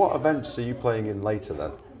 So what events are you playing in later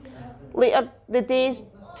then? Later,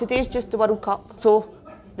 today's just the World Cup. So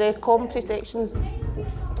the Compre section's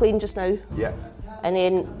playing just now. Yeah. And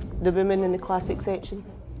then the women in the classic section.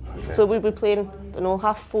 Okay. So we'll be playing, I don't know,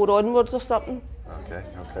 4:30 onwards or something. Okay.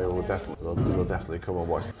 Well, we'll definitely come and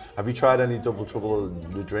watch. Have you tried any Double Trouble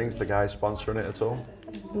the drinks? The guys sponsoring it at all?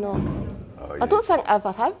 No. Oh, I don't think I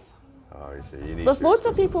ever have. Oh, you see, you need There's to, loads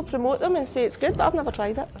of people promote them and say it's good, but I've never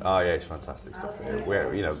tried it. Oh yeah, it's fantastic stuff.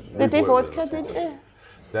 You know, They do we've worked with vodka, them a few didn't times. you?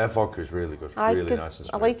 Their vodka's really good, Aye, really 'cause nice and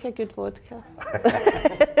I smooth. like a good vodka.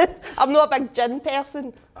 I'm not a big gin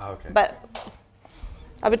person, Oh, okay. but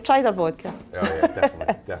I would try their vodka. Oh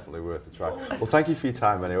yeah, definitely worth a try. Well, thank you for your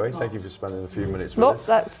time anyway. Thank you for spending a few minutes with No, us.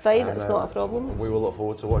 that's fine, And, it's not a problem. And we will look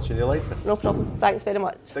forward to watching you later. No problem. Thanks very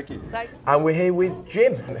much. Thank you. Thanks. And we're here with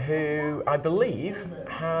Jim, who I believe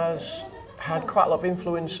has had quite a lot of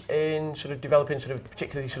influence in sort of developing sort of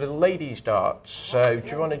particularly sort of ladies darts. So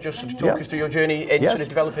do you want to just sort of talk us through your journey in Yes. sort of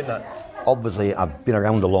developing that? Obviously, I've been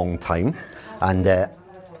around a long time, and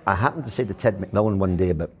I happened to say to Ted McMillan one day,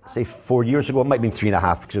 about say 4 years ago, it might have been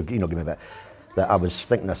 3.5, because give me a bit, that I was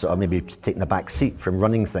thinking of sort of maybe taking a back seat from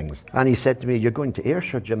running things. And he said to me, "You're going to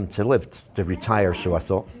Ayrshire, Jim, to live, to retire." So I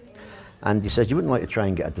thought, and he says, "You wouldn't like to try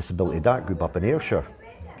and get a disability dart group up in Ayrshire?"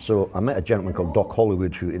 So I met a gentleman called Doc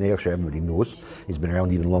Hollywood, who in Ayrshire everybody knows. He's been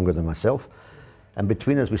around even longer than myself. And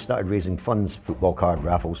between us, we started raising funds, football card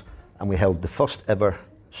raffles, and we held the first ever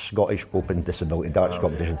Scottish Open Disability Darts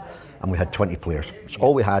competition. And we had 20 players. It's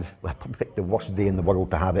all we had. We picked the worst day in the world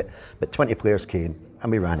to have it, but 20 players came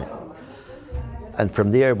and we ran it. And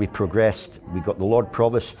from there, we progressed. We got the Lord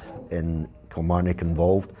Provost in Kilmarnock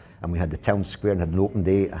involved, and we had the town square and had an open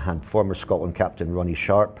day. I had former Scotland captain Ronnie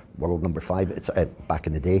Sharp, world number 5 back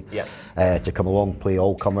in the day, to come along, play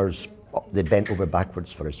all comers. They bent over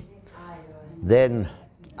backwards for us. Then,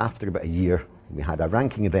 after about a year, we had a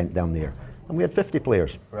ranking event down there, and we had 50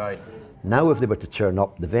 players. Right. Now, if they were to turn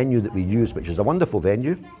up, the venue that we used, which is a wonderful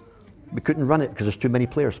venue, we couldn't run it because there's too many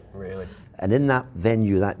players. Really? And in that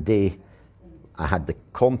venue that day, I had the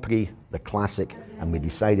Compre, the Classic, and we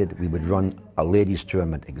decided we would run a ladies'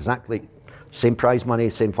 tournament. Exactly, same prize money,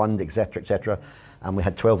 same fund, etc., etc. And we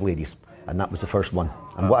had 12 ladies, and that was the first one.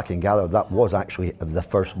 And what I can gather, that was actually the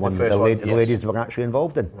first one first that one, the yes. ladies were actually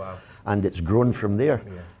involved in. Wow. And it's grown from there.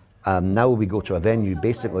 Yeah. Now we go to a venue,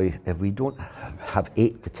 basically, if we don't have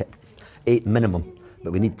 8 minimum,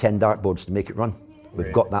 but we need 10 dartboards to make it run. We've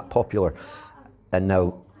Really? got that popular. And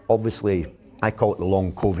now, obviously, I call it the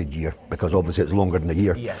long COVID year, because obviously it's longer than a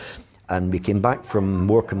year. Yes. And we came back from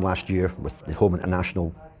Morecambe last year with the Home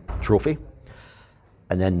International Trophy,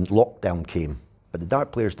 and then lockdown came. But the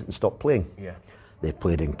dart players didn't stop playing. Yeah. They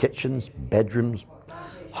played in kitchens, bedrooms,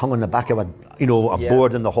 hung on the back of a Yeah.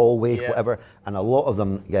 board in the hallway, Yeah. whatever. And a lot of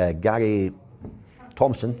them, Gary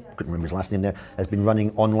Thompson, couldn't remember his last name there, has been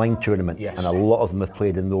running online tournaments, Yes. and a lot of them have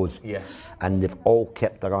played in those. Yes. And they've all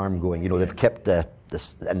kept their arm going. They've kept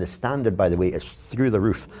and the standard, by the way, is through the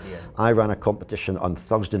roof. Yeah. I ran a competition on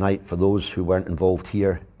Thursday night for those who weren't involved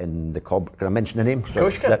here in the Can I mention the name?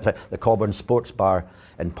 course you can. The Cobburn Sports Bar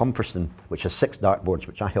in Pumferston, which has 6 dartboards,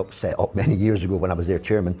 which I helped set up many years ago when I was their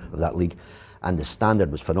chairman of that league. And the standard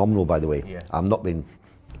was phenomenal, by the way. Yeah. I'm not being.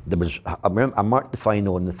 I marked the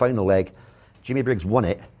final, and the final leg, Jimmy Briggs won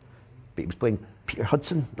it, but he was playing Peter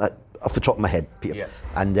Hudson, off the top of my head, Peter. Yeah.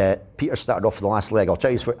 And Peter started off for the last leg. I'll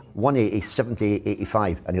tell you, for 180, 78,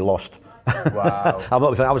 85, and he lost. Wow. I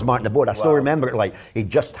was marking the board. I still Wow. remember it like he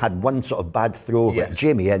just had one sort of bad throw Yes. with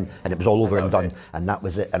Jamie in, and it was all over And and that was done. it. And that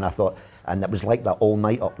was it. And I thought, and it was like that all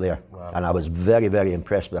night up there. Wow. And I was very, very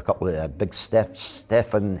impressed with a couple of big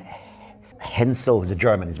Stefan Hensel, the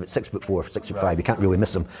German. He's about 6'4", 6'5". Right. You can't really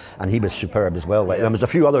miss him, and he was superb as well. There was a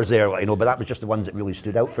few others there, but that was just the ones that really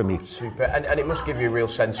stood out for me. Super. And it must give you a real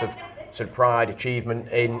sense of sort of pride, achievement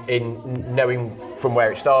in knowing from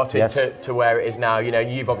where it started Yes. to where it is now.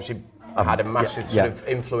 You've obviously had a massive sort of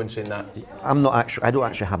influence in that. I don't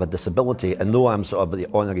actually have a disability, and though I'm sort of the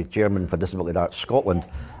honorary chairman for Disability Arts Scotland,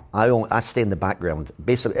 I stay in the background.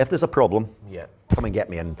 Basically, if there's a problem, Yeah. come and get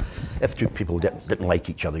me. And if two people didn't like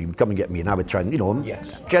each other, you would come and get me, and I would try and,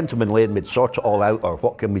 Yes. gentlemanly, and we'd sort it all out, or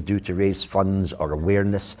what can we do to raise funds or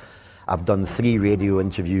awareness. I've done 3 radio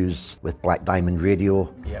interviews with Black Diamond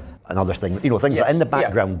Radio, Yep. and other things, you know, things Yes. like in the Yeah.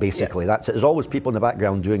 background, basically. Yeah. That's it. There's always people in the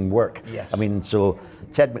background doing work. Yes. I mean, so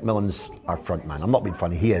Ted McMillan's our front man. I'm not being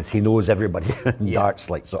funny, he is. He knows everybody in Yeah. darts,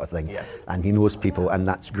 like, sort of thing. Yeah. And he knows people, and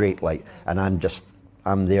that's great, like, and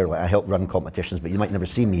I'm there, like, I help run competitions, but you might never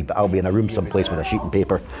see me, but I'll be in a room someplace with a sheet and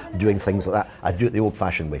paper doing things like that. I do it the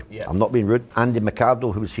old-fashioned way. Yeah. I'm not being rude. Andy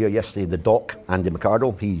McArdle, who was here yesterday, the doc, Andy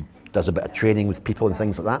McArdle, he does a bit of training with people and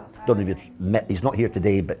things like that. Don't know if you've met, he's not here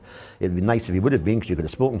today, but it'd be nice if he would have been, because you could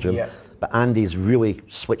have spoken to him. Yeah. But Andy's really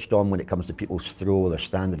switched on when it comes to people's throw, their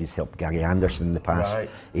standard. He's helped Gary Anderson in the past, Right.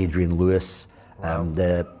 Adrian Lewis,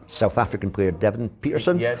 the South African player Devin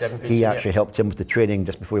Peterson. Yeah, Devin Peterson, He yeah. actually helped him with the training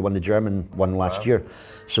just before he won the German one last year.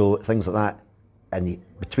 So things like that. And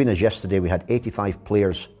between us yesterday, we had 85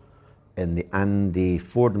 players in the Andy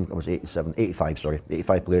Fordham, it was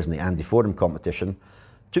 85 players in the Andy Fordham competition.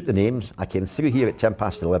 Took the names, I came through here at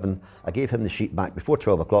 11:10. I gave him the sheet back before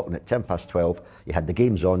 12 o'clock, and at 12:10, you had the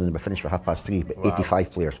games on and they were finished for 3:30, but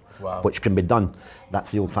 85 players, which can be done. That's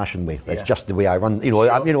the old-fashioned way. It's just the way I run, you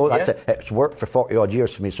know, that's it. It's worked for 40 odd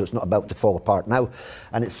years for me, so it's not about to fall apart now.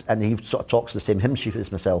 And he sort of talks the same hymn sheet as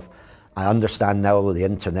myself. I understand now the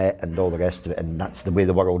internet and all the rest of it, and that's the way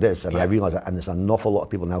the world is. And I realise that, and there's an awful lot of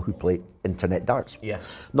people now who play internet darts. Yes.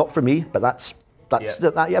 Not for me, but that's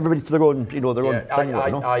everybody to their own, you know, their own thing.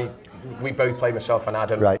 We both play, myself and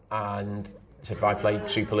Adam, Right. and so if I played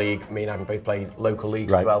Super League, me and Adam both played local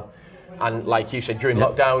leagues Right. as well. And like you said, during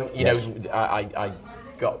lockdown, you know, I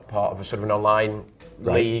got part of a sort of an online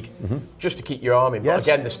league just to keep your arm in. But Yes.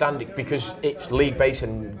 again, the standing, because it's league based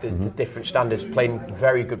and the different standards, playing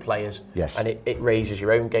very good players, Yes. and it raises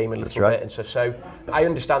your own game a little right. bit. And so I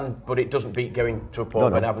understand, but it doesn't beat going to a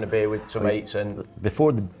pub and having a beer with some mates. And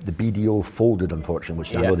before the BDO folded, unfortunately,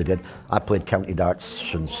 which I know they did, I played county darts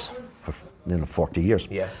since for 40 years.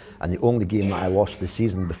 Yeah. And the only game that I lost the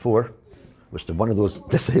season before was to one of those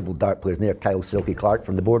disabled dart players near Kyle Silky Clark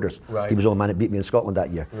from the Borders. Right. He was the only man that beat me in Scotland that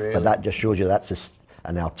year. Really? But that just shows you that's just.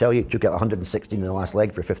 And I'll tell you, he took out 116 in the last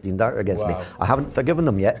leg for 15 darter against me. I haven't forgiven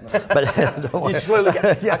him yet. But you slowly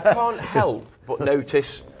get, I can't help but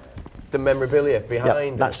notice the memorabilia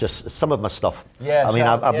behind. That's just some of my stuff. Yeah, I mean,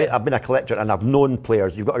 so, I've been a collector and I've known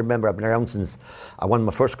players. You've got to remember, I've been around since I won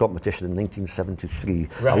my first competition in 1973,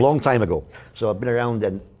 Right. a long time ago. So I've been around,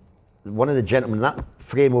 and one of the gentlemen in that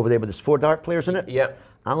frame over there with his 4 dart players in it,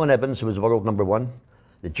 Alan Evans, who was world number 1.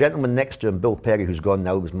 The gentleman next to him, Bill Perry, who's gone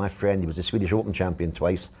now, was my friend. He was the Swedish Open champion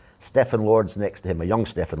twice. Stefan Lord's next to him, a young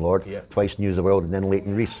Stefan Lord, twice News of the World, and then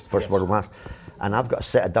Leighton Rees, first world class. And I've got a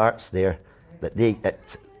set of darts there that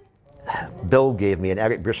Bill gave me, and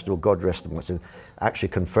Eric Bristow, God rest him, actually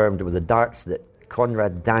confirmed it were the darts that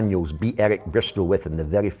Conrad Daniels beat Eric Bristow with in the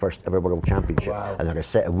very first ever World Championship. Wow. And they're a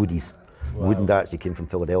set of woodies. Wooden darts. He came from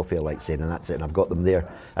Philadelphia, like saying, and that's it. And I've got them there.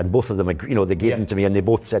 And both of them, you know, they gave them to me, and they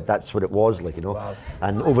both said that's what it was, like, you know. Wow.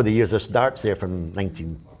 And over the years, there's darts there from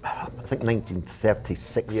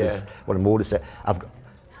 1936 is what I'm oldest at.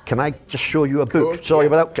 Can I just show you a book? Course, Sorry,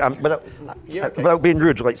 okay. without being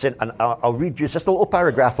rude, like saying, and I'll read you just a little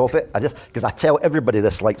paragraph of it. Because I tell everybody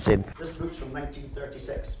this, like saying, this book's from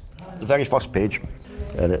 1936. The very first page,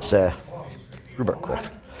 and it's Rupert Cliff,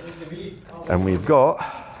 and we've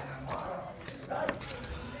got.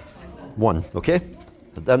 1, okay?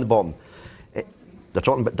 Down the bottom. They're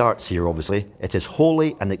talking about darts here, obviously. It is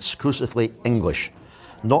wholly and exclusively English,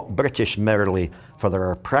 not British merely, for there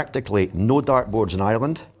are practically no dartboards in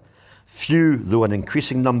Ireland, few, though an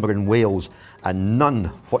increasing number in Wales, and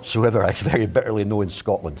none whatsoever I very bitterly know in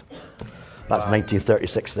Scotland. That's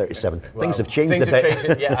 1936-37. Wow. Things have changed Things a have bit.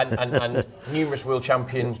 changed, and numerous world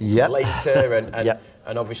champions later,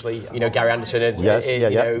 and obviously, you know, Gary Anderson,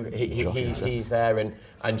 he's there,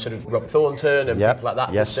 and sort of Rob Thornton and people like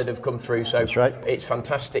that that have come through. So it's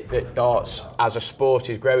fantastic that darts as a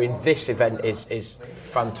sport is growing. This event is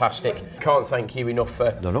fantastic. Can't thank you enough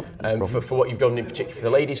for what you've done, in particular for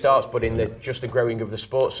the ladies' darts, but in the growing of the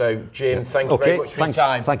sport. So Jim, thank you very much for your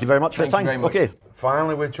time. Thank you very much for your time. Okay.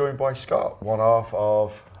 Finally, we're joined by Scott, one half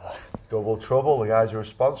of Double Trouble, the guys who are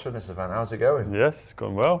sponsoring this event. How's it going? Yes, it's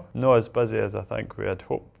going well. Not as busy as I think we had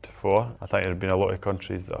hoped for. I think there have been a lot of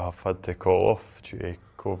countries that have had to call off due to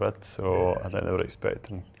COVID, so I think they were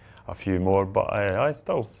expecting a few more. But I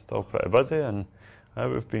still pretty busy, and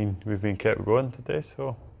we've been kept going today.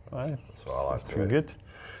 So that's what I like it's been good.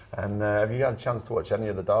 And have you had a chance to watch any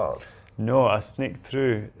of the darts? No, I sneaked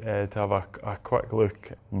through to have a quick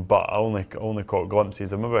look, but I only caught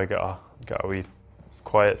glimpses. I maybe got a wee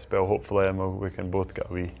quiet spell, hopefully, and we can both get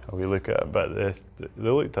a wee look at it. But they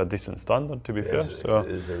looked a decent standard, to be fair. So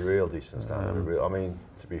it is a real decent standard. I mean,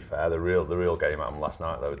 to be fair, the real game happened last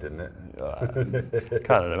night, though, didn't it?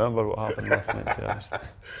 Can't remember what happened last night. To be honest.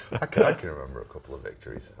 I can remember a couple of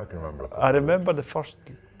victories. I remember the first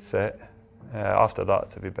set. After that,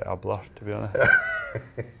 it's a wee bit of a blur, to be honest.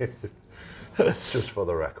 Just for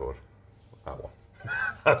the record, I won.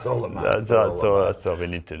 That's all that matters. That's all we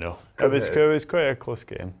need to know. It was quite a close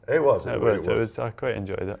game. It was. I quite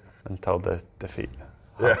enjoyed it until the defeat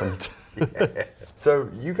happened. Yeah. So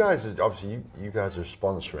you guys are obviously you guys are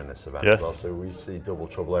sponsoring this event as well. So we see Double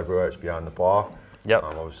Trouble everywhere. It's behind the bar. Yep.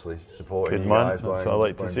 I'm obviously supporting Good you man. guys. That's what I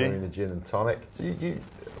like to see. The gin and tonic. So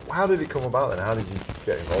how did it come about then? How did you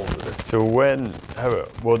get involved with this? So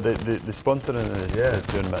the sponsoring the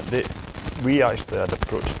tournament, we actually had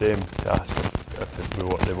approached them to ask if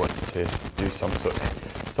they wanted to do some sort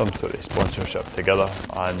of sponsorship together,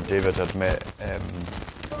 and David had met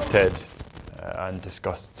Ted and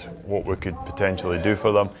discussed what we could potentially do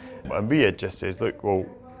for them, and we had just said, look,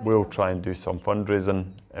 we'll try and do some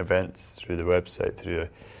fundraising events through the website,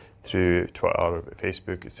 through Twitter,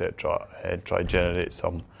 Facebook, etc., and try to generate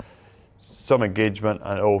some engagement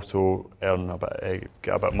and also earn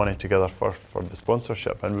get a bit of money together for the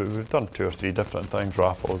sponsorship. And we've done 2 or 3 different things,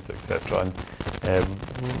 raffles, etc. And I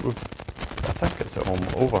think it's over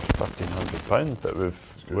 £1,500 that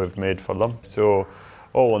we've made for them. So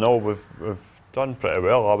all in all, we've done pretty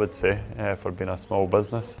well, I would say, for being a small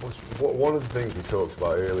business. One of the things we talked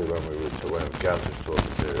about earlier when Gaz was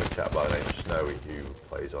talking to a chap by the name of Snowy, who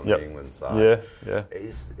plays on the England side. Yeah.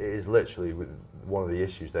 It is literally one of the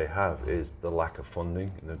issues they have is the lack of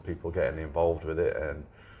funding and then people getting involved with it. And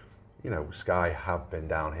Sky have been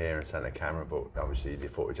down here and sent a camera, but obviously the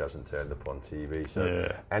footage hasn't turned up on TV.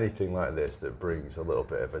 So anything like this that brings a little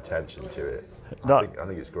bit of attention to it, I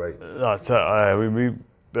think it's great. That's it.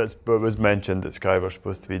 It was mentioned that Sky were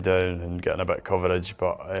supposed to be down and getting a bit of coverage,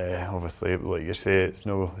 but obviously, like you say, it's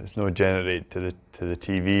no generated to the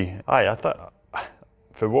TV. I thought,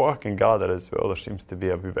 for what I can gather as well, there seems to be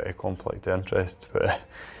a wee bit of conflict of interest with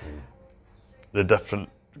the different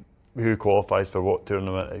who qualifies for what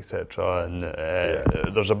tournament, etc. And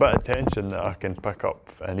there's a bit of tension that I can pick up,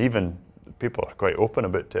 and even people are quite open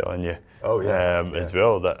about telling you as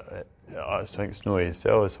well that. I think Snowy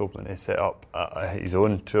himself is hoping to set up his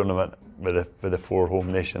own tournament with the 4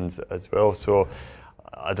 home nations as well. So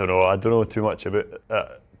I don't know too much about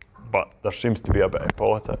it, but there seems to be a bit of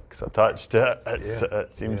politics attached to it.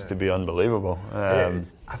 It seems to be unbelievable.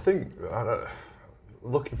 I think,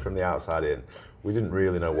 looking from the outside in, we didn't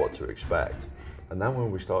really know what to expect. And then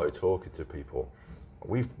when we started talking to people,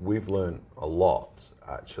 we've learned a lot,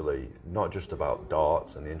 actually, not just about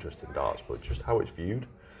darts and the interest in darts, but just how it's viewed.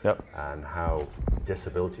 Yep. And how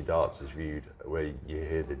disability darts is viewed, where you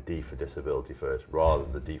hear the D for disability first rather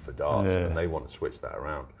than the D for darts, and they want to switch that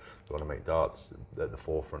around. They want to make darts at the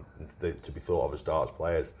forefront and to be thought of as darts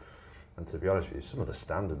players. And to be honest with you, some of the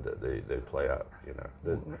standard that they play at,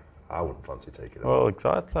 I wouldn't fancy taking it. Well,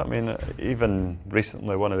 exactly. I mean, even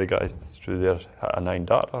recently, one of the guys through there hit a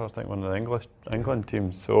 9-darter, I think, one of the England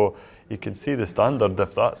teams. So you can see the standard.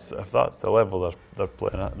 If that's the level they're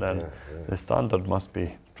playing at, then the standard must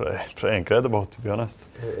be pretty incredible, to be honest.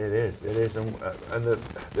 It is, and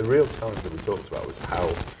the real challenge that we talked about was how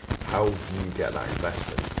do you get that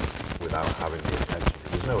investment without having the attention?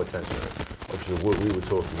 There's no attention. Obviously, we were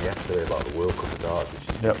talking yesterday about the World Cup of Darts, which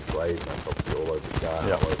is being played, and that's obviously all over Sky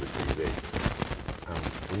and all over TV. And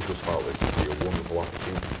we just felt this would be a wonderful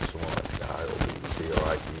opportunity for someone like Sky or BBC or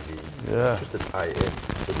ITV, just to tie it in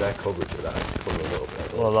with their coverage of that, to cover a little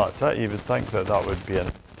bit. Well, that's it. You would think that would be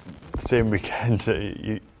the same weekend.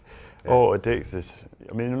 All it takes is,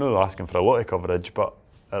 I mean, you're not asking for a lot of coverage, but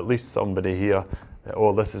at least somebody here,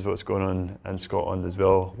 this is what's going on in Scotland as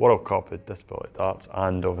well. World Cup at Disability Darts,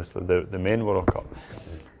 and obviously the main World Cup.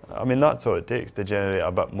 I mean, that's all it takes to generate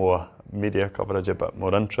a bit more media coverage, a bit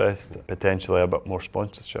more interest, potentially a bit more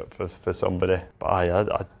sponsorship for somebody. But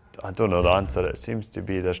I don't know the answer. It seems to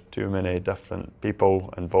be there's too many different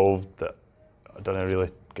people involved that I don't really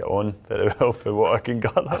get on very well for what I can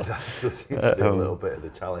gather. That does seem to be a little bit of the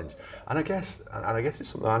challenge. And I guess it's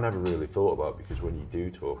something I never really thought about, because when you do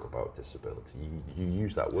talk about disability, you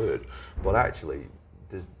use that word, but actually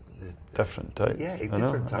there's different types. Yeah,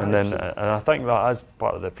 different types. And I think that is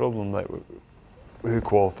part of the problem, like who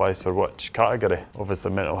qualifies for which category.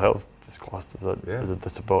 Obviously mental health is classed as a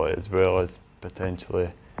disability, as well as potentially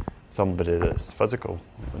somebody that's physical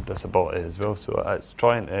disability as well. So it's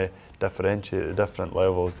trying to differentiate the different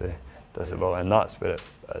levels of disability, and that's where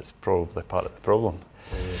it's probably part of the problem.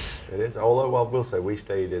 It is. Although I will say we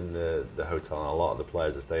stayed in the hotel, and a lot of the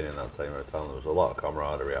players are staying in that same hotel, and there was a lot of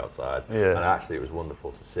camaraderie outside. Yeah. And actually it was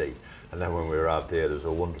wonderful to see. And then when we arrived here, there was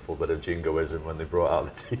a wonderful bit of jingoism when they brought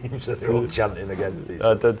out the teams, and they were all chanting against each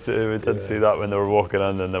other. We did see that when they were walking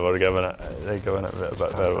in, and they were giving it a bit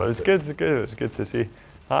better. It was good. It was good to see.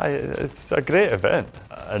 It's a great event,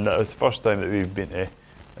 and it was the first time that we've been to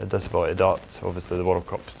Disability Darts. Obviously the World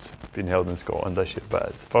Cup's been held in Scotland this year, but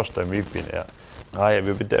it's the first time we've been to it.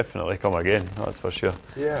 We would definitely come again, that's for sure.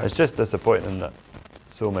 Yeah. It's just disappointing that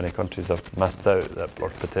so many countries have missed out that were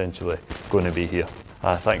potentially going to be here.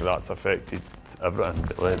 I think that's affected everything,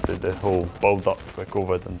 the whole build-up with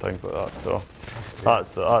COVID and things like that. So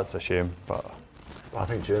that's a shame. But I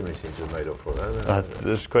think Germany seems to have made up for it.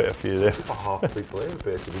 There's quite a few there. About half the people here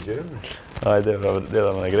appear to be German. They're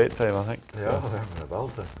having a great time, I think. Yeah, they're having a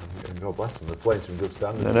belter, and God bless them. They're playing some good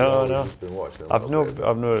standards. No. Just been watching I've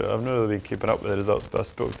not really been keeping up with the results, but I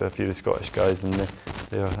spoke to a few of the Scottish guys, and I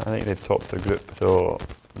think they've topped their group, so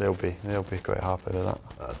they'll be quite happy with that.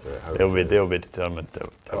 That's it. They'll be determined to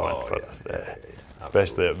win further,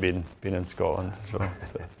 especially at being in Scotland as well.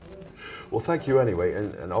 So. Well, thank you anyway,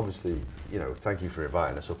 and obviously, thank you for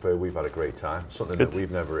inviting us up here. We've had a great time, something that we've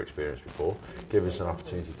never experienced before. Give us an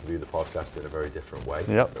opportunity to do the podcast in a very different way.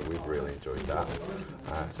 Yep. So we've really enjoyed that.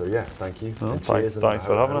 So yeah, thank you. Well, thanks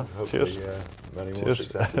for having us. Cheers. Many more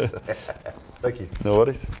successes. Thank you. No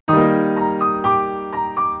worries.